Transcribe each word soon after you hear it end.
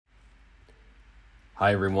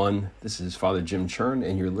Hi everyone, this is Father Jim Chern,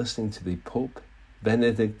 and you're listening to the Pope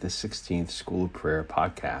Benedict XVI School of Prayer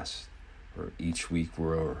podcast, where each week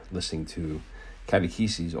we're listening to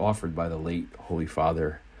Catechesis offered by the late Holy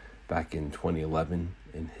Father back in 2011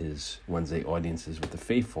 in his Wednesday audiences with the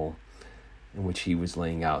faithful, in which he was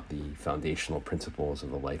laying out the foundational principles of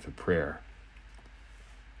the life of prayer.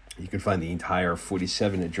 You can find the entire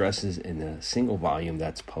 47 addresses in a single volume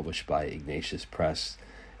that's published by Ignatius Press,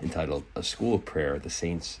 entitled A School of Prayer, The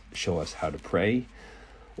Saints Show Us How to Pray.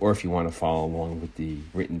 Or if you want to follow along with the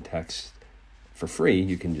written text for free,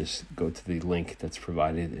 you can just go to the link that's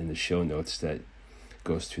provided in the show notes that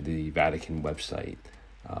goes to the Vatican website,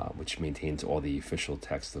 which maintains all the official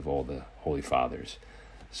text of all the Holy Fathers.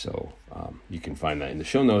 So you can find that in the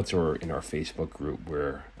show notes or in our Facebook group,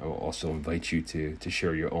 where I will also invite you to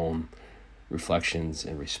share your own reflections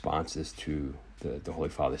and responses to the Holy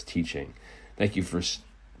Father's teaching. Thank you for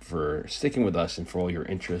sticking with us and for all your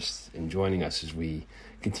interest in joining us as we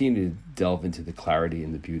continue to delve into the clarity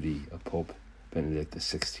and the beauty of Pope Benedict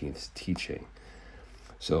XVI's teaching.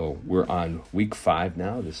 So we're on week 5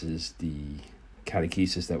 now. This is the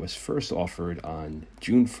Catechesis that was first offered on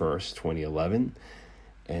June 1st, 2011,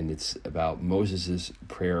 and it's about Moses'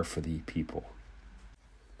 prayer for the people.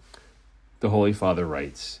 The Holy Father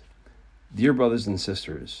writes, "Dear brothers and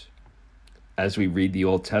sisters, as we read the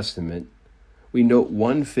Old Testament, we note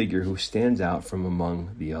one figure who stands out from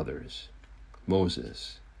among the others,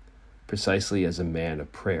 Moses, precisely as a man of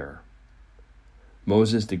prayer.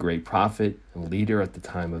 Moses, the great prophet and leader at the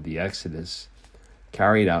time of the Exodus,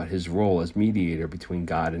 carried out his role as mediator between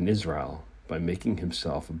God and Israel by making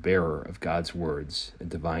himself a bearer of God's words and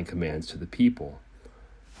divine commands to the people,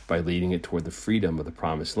 by leading it toward the freedom of the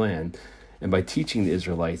Promised Land, and by teaching the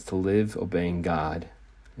Israelites to live obeying God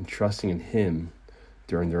and trusting in him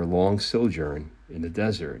during their long sojourn in the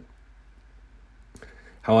desert.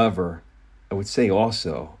 However, I would say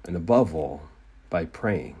also, and above all, by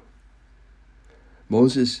praying.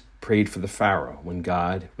 Moses prayed for the Pharaoh when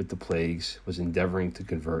God, with the plagues, was endeavoring to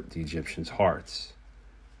convert the Egyptians' hearts.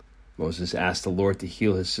 Moses asked the Lord to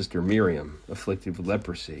heal his sister Miriam, afflicted with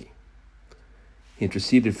leprosy. He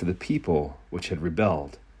interceded for the people which had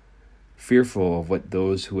rebelled, fearful of what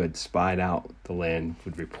those who had spied out the land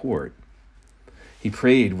would report. He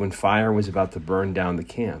prayed when fire was about to burn down the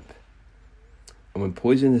camp, and when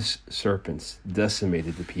poisonous serpents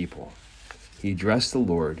decimated the people. He addressed the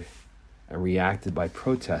Lord and reacted by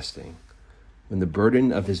protesting when the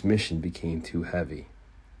burden of his mission became too heavy.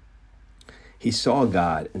 He saw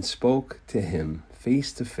God and spoke to him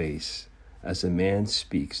face to face as a man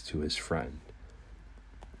speaks to his friend.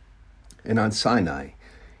 And on Sinai,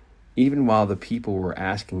 even while the people were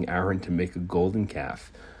asking Aaron to make a golden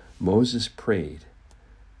calf, Moses prayed,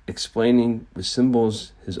 explaining with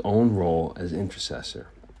symbols his own role as intercessor.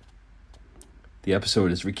 The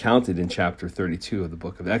episode is recounted in chapter 32 of the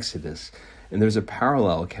book of Exodus, and there's a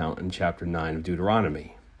parallel account in chapter 9 of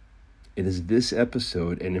Deuteronomy. It is this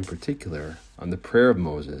episode, and in particular on the prayer of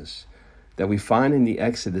Moses, that we find in the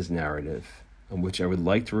Exodus narrative, on which I would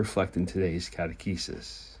like to reflect in today's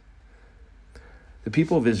catechesis. The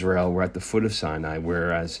people of Israel were at the foot of Sinai,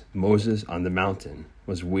 whereas Moses on the mountain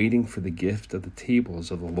was waiting for the gift of the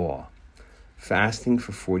tables of the law, fasting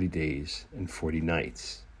for 40 days and 40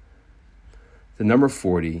 nights. The number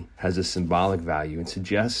 40 has a symbolic value and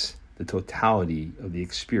suggests the totality of the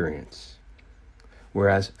experience,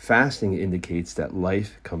 whereas fasting indicates that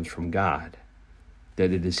life comes from God,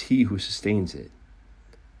 that it is He who sustains it.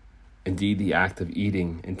 Indeed, the act of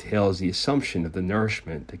eating entails the assumption of the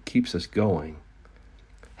nourishment that keeps us going.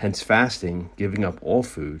 Hence, fasting, giving up all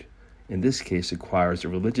food, in this case acquires a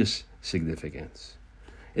religious significance.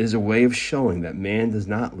 It is a way of showing that man does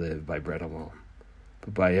not live by bread alone,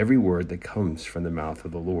 but by every word that comes from the mouth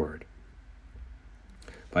of the Lord.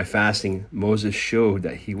 By fasting, Moses showed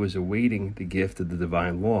that he was awaiting the gift of the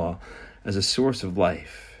divine law as a source of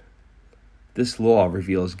life. This law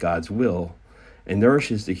reveals God's will and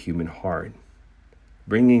nourishes the human heart,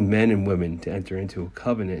 bringing men and women to enter into a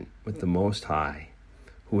covenant with the Most High,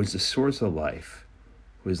 who is the source of life,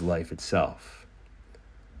 who is life itself.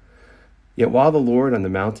 Yet while the Lord on the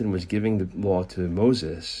mountain was giving the law to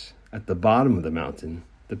Moses, at the bottom of the mountain,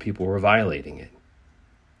 the people were violating it.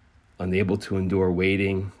 Unable to endure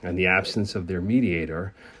waiting and the absence of their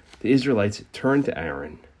mediator, the Israelites turned to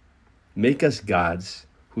Aaron. "Make us gods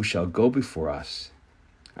who shall go before us.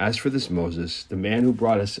 As for this Moses, the man who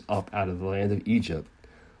brought us up out of the land of Egypt,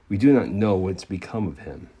 we do not know what's become of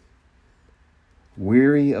him."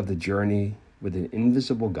 Weary of the journey with an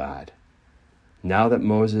invisible God, now that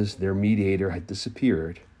Moses, their mediator, had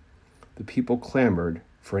disappeared, the people clamored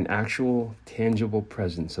for an actual, tangible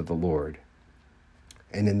presence of the Lord,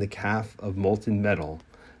 and in the calf of molten metal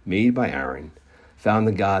made by Aaron, found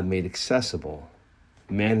the God made accessible,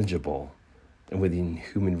 manageable, and within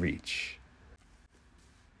human reach.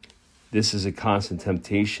 This is a constant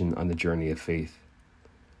temptation on the journey of faith,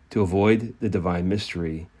 to avoid the divine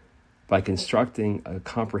mystery by constructing a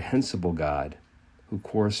comprehensible God who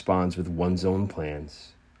corresponds with one's own plans,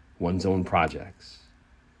 one's own projects.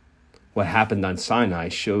 What happened on Sinai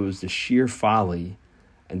shows the sheer folly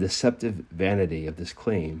and deceptive vanity of this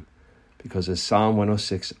claim, because as Psalm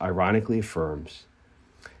 106 ironically affirms,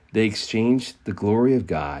 they exchanged the glory of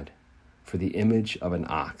God for the image of an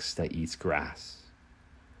ox that eats grass.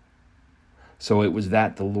 So it was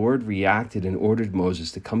that the Lord reacted and ordered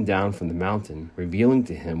Moses to come down from the mountain, revealing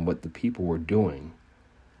to him what the people were doing,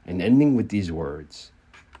 and ending with these words,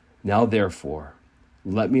 "Now therefore,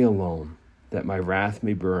 let me alone, that my wrath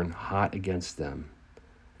may burn hot against them,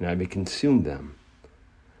 and I may consume them.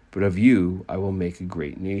 But of you I will make a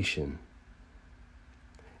great nation."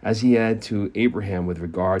 As he had to Abraham with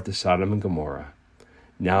regard to Sodom and Gomorrah,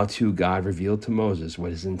 now too God revealed to Moses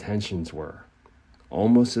what his intentions were,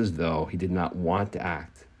 almost as though he did not want to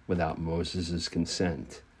act without Moses'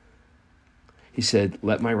 consent. He said,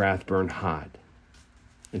 "Let my wrath burn hot."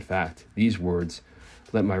 In fact, these words,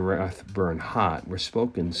 "Let my wrath burn hot," were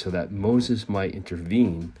spoken so that Moses might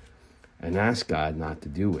intervene and ask God not to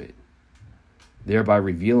do it, thereby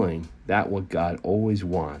revealing that what God always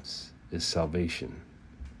wants is salvation.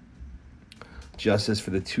 Just as for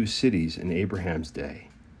the two cities in Abraham's day,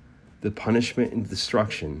 the punishment and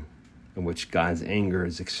destruction in which God's anger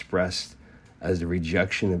is expressed as the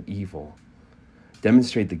rejection of evil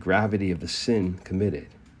demonstrate the gravity of the sin committed.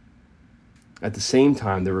 At the same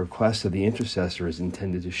time, the request of the intercessor is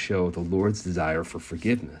intended to show the Lord's desire for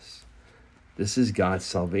forgiveness. This is God's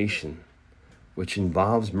salvation, which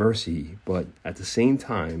involves mercy, but at the same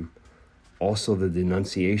time, also the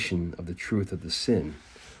denunciation of the truth of the sin,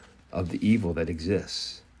 of the evil that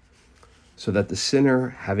exists, so that the sinner,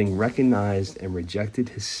 having recognized and rejected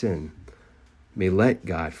his sin, may let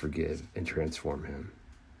God forgive and transform him.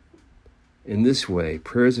 In this way,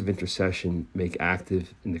 prayers of intercession make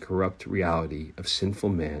active in the corrupt reality of sinful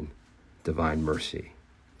man divine mercy,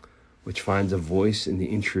 which finds a voice in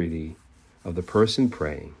the entreaty of the person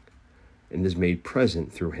praying and is made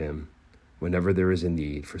present through him whenever there is a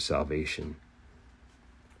need for salvation.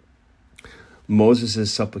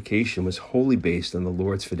 Moses' supplication was wholly based on the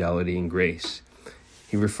Lord's fidelity and grace.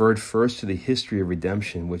 He referred first to the history of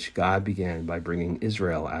redemption which God began by bringing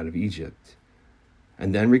Israel out of Egypt,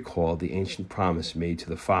 and then recalled the ancient promise made to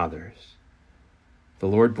the fathers. The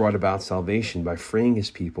Lord brought about salvation by freeing his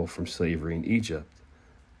people from slavery in Egypt.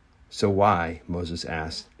 So why, Moses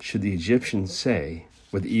asked, should the Egyptians say,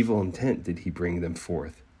 with evil intent did he bring them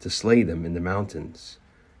forth, to slay them in the mountains,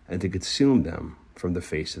 and to consume them from the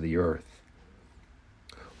face of the earth?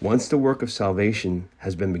 Once the work of salvation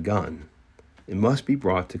has been begun, it must be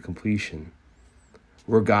brought to completion.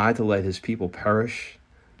 Were God to let his people perish,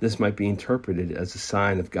 this might be interpreted as a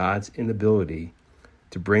sign of God's inability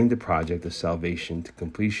to bring the project of salvation to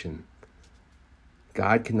completion.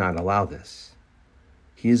 God cannot allow this.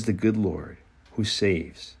 He is the good Lord who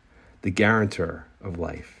saves, the guarantor of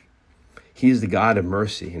life. He is the God of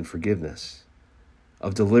mercy and forgiveness,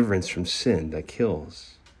 of deliverance from sin that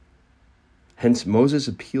kills. Hence, Moses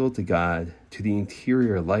appealed to God, to the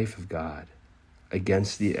interior life of God,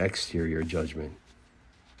 against the exterior judgment.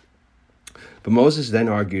 But Moses then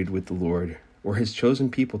argued with the Lord, were his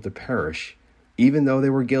chosen people to perish, even though they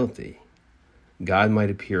were guilty, God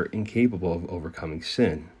might appear incapable of overcoming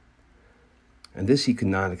sin. And this he could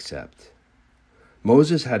not accept.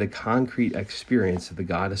 Moses had a concrete experience of the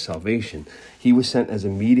God of salvation. He was sent as a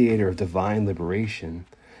mediator of divine liberation,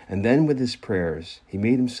 and then with his prayers, he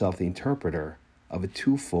made himself the interpreter of a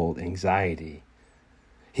twofold anxiety.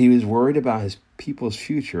 He was worried about his people's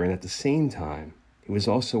future, and at the same time, he was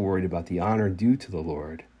also worried about the honor due to the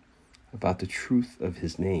Lord, about the truth of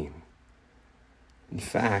his name. In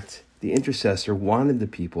fact, the intercessor wanted the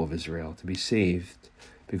people of Israel to be saved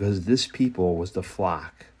because this people was the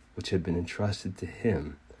flock which had been entrusted to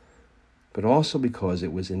him, but also because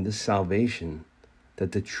it was in this salvation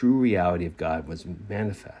that the true reality of God was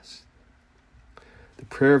manifest. The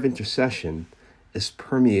prayer of intercession is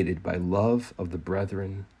permeated by love of the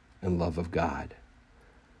brethren and love of God.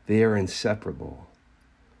 They are inseparable.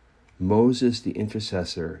 Moses, the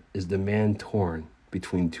intercessor, is the man torn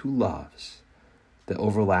between two loves that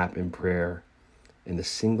overlap in prayer in a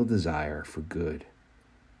single desire for good.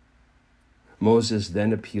 Moses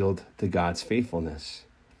then appealed to God's faithfulness,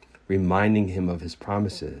 reminding him of his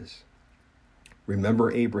promises.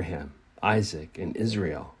 Remember Abraham, Isaac, and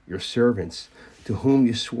Israel, your servants, to whom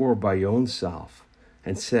you swore by your own self,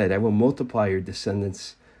 and said, I will multiply your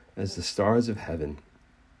descendants as the stars of heaven,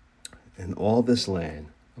 and all this land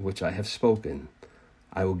of which I have spoken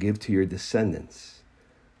I will give to your descendants,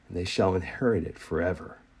 and they shall inherit it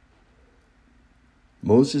forever.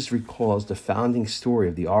 Moses recalls the founding story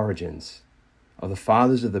of the origins of the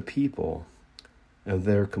fathers of the people and of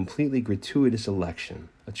their completely gratuitous election,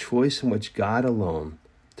 a choice in which God alone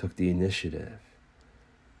took the initiative.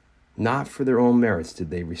 Not for their own merits did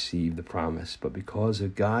they receive the promise, but because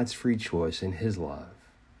of God's free choice and his love.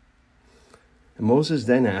 And Moses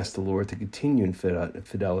then asked the Lord to continue in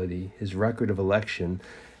fidelity his record of election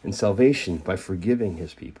and salvation by forgiving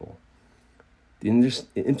his people. The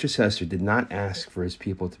intercessor did not ask for his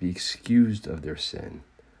people to be excused of their sin.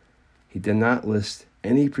 He did not list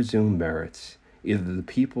any presumed merits, either the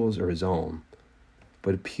people's or his own,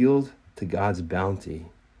 but appealed to God's bounty,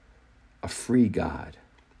 a free God,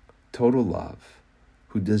 total love,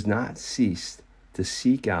 who does not cease to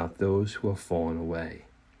seek out those who have fallen away,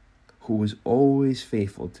 who is always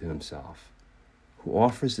faithful to himself, who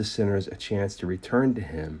offers the sinners a chance to return to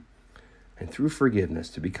him and through forgiveness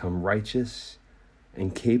to become righteous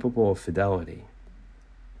and capable of fidelity.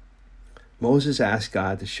 Moses asked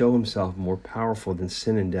God to show himself more powerful than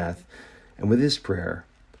sin and death, and with his prayer,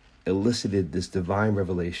 elicited this divine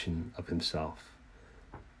revelation of himself.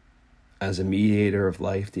 As a mediator of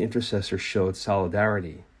life, the intercessor showed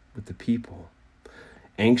solidarity with the people.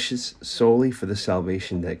 Anxious solely for the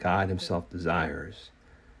salvation that God himself desires,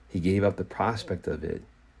 he gave up the prospect of it,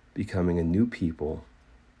 becoming a new people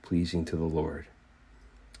pleasing to the Lord.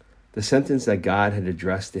 The sentence that God had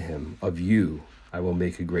addressed to him, of you I will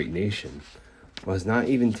make a great nation, was not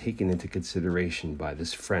even taken into consideration by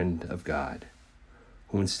this friend of God,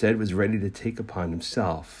 who instead was ready to take upon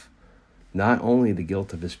himself not only the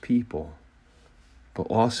guilt of his people, but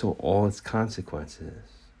also all its consequences.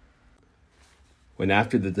 When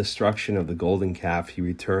after the destruction of the golden calf he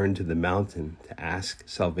returned to the mountain to ask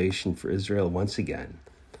salvation for Israel once again,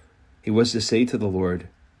 he was to say to the Lord,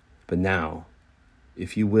 but now,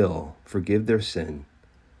 if you will, forgive their sin,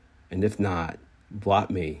 and if not, blot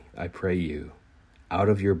me, I pray you, out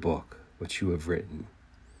of your book which you have written.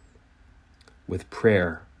 With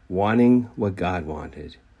prayer, wanting what God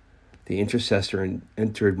wanted, the intercessor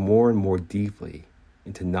entered more and more deeply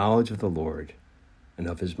into knowledge of the Lord and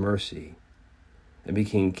of his mercy, and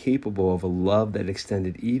became capable of a love that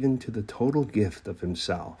extended even to the total gift of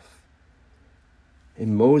himself.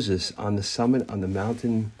 In Moses, on the summit on the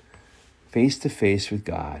mountain, face to face with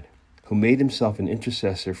God, who made himself an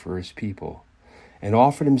intercessor for his people, and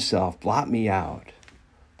offered himself, blot me out,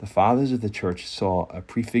 the fathers of the church saw a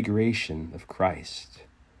prefiguration of Christ,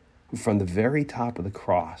 who from the very top of the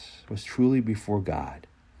cross was truly before God,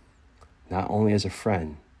 not only as a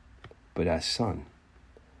friend, but as son.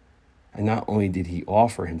 And not only did he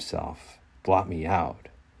offer himself, blot me out,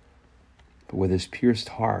 but with his pierced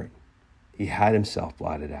heart, he had himself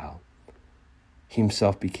blotted out. He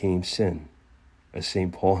himself became sin, as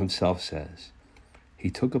St. Paul himself says. He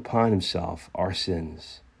took upon himself our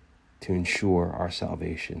sins to ensure our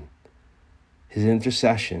salvation. His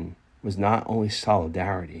intercession was not only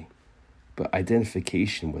solidarity, but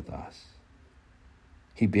identification with us.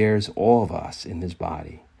 He bears all of us in his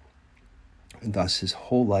body, and thus his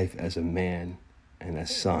whole life as a man and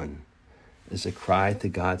as son is a cry to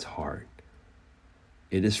God's heart.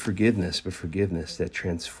 It is forgiveness, but forgiveness that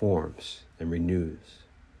transforms and renews.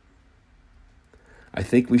 I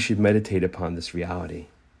think we should meditate upon this reality.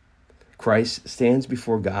 Christ stands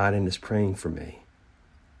before God and is praying for me.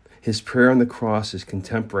 His prayer on the cross is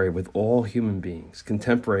contemporary with all human beings,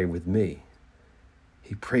 contemporary with me.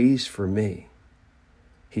 He prays for me.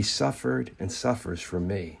 He suffered and suffers for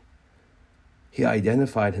me. He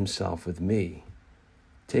identified himself with me,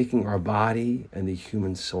 taking our body and the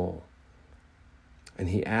human soul. And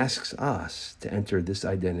he asks us to enter this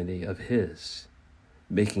identity of his,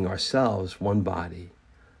 making ourselves one body,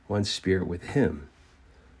 one spirit with him.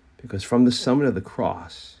 Because from the summit of the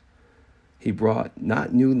cross, he brought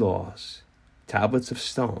not new laws, tablets of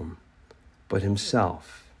stone, but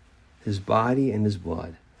himself, his body and his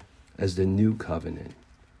blood, as the new covenant.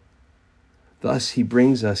 Thus he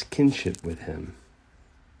brings us kinship with him.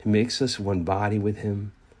 He makes us one body with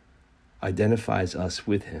him, identifies us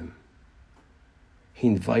with him. He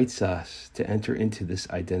invites us to enter into this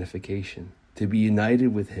identification, to be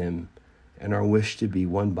united with him, and our wish to be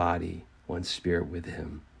one body, one spirit with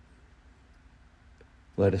him.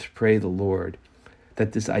 Let us pray the Lord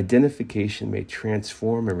that this identification may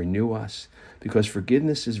transform and renew us, because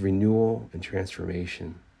forgiveness is renewal and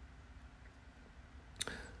transformation.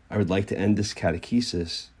 I would like to end this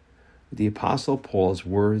catechesis with the Apostle Paul's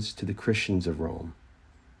words to the Christians of Rome.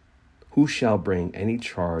 Who shall bring any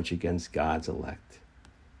charge against God's elect?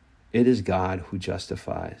 It is God who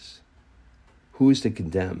justifies. Who is to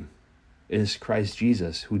condemn? It is Christ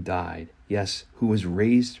Jesus who died, yes, who was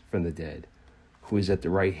raised from the dead, who is at the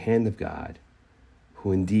right hand of God,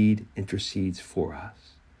 who indeed intercedes for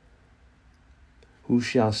us. Who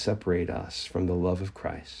shall separate us from the love of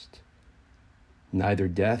Christ? Neither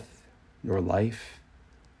death, nor life,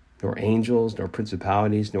 nor angels, nor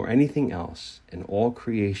principalities, nor anything else in all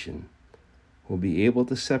creation will be able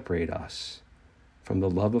to separate us from the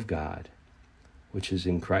love of God, which is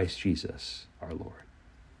in Christ Jesus our Lord.